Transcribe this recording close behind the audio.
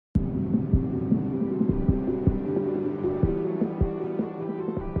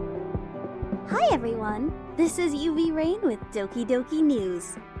Hi everyone! This is UV Rain with Doki Doki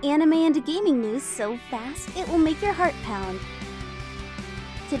News. Anime and gaming news so fast it will make your heart pound.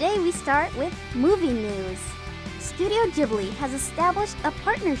 Today we start with movie news. Studio Ghibli has established a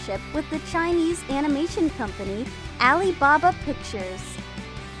partnership with the Chinese animation company Alibaba Pictures.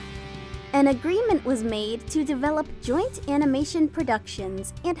 An agreement was made to develop joint animation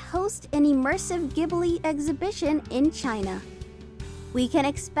productions and host an immersive Ghibli exhibition in China. We can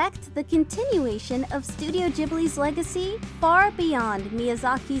expect the continuation of Studio Ghibli's legacy far beyond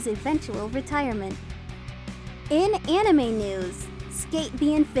Miyazaki's eventual retirement. In anime news, Skate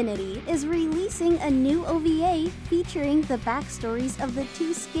the Infinity is releasing a new OVA featuring the backstories of the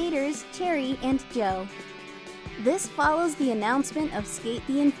two skaters Cherry and Joe. This follows the announcement of Skate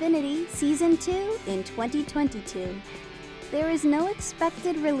the Infinity Season 2 in 2022. There is no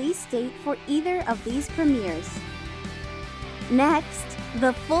expected release date for either of these premieres. Next,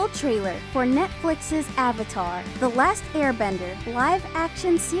 the full trailer for Netflix's Avatar: The Last Airbender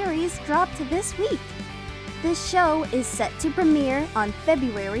live-action series dropped this week. This show is set to premiere on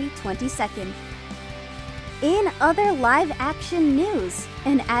February 22nd. In other live-action news,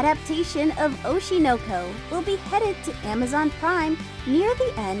 an adaptation of Oshi will be headed to Amazon Prime near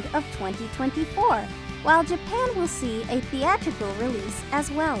the end of 2024, while Japan will see a theatrical release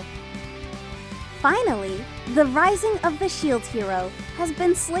as well. Finally, The Rising of the Shield Hero has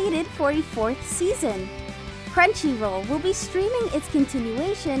been slated for a fourth season. Crunchyroll will be streaming its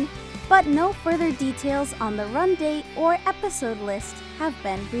continuation, but no further details on the run date or episode list have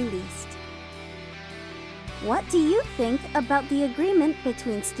been released. What do you think about the agreement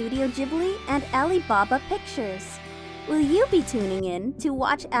between Studio Ghibli and Alibaba Pictures? Will you be tuning in to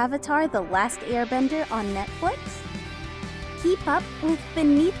watch Avatar: The Last Airbender on Netflix? Keep up with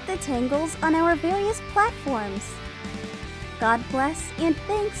Beneath the Tangles on our various platforms. God bless and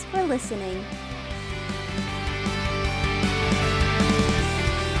thanks for listening.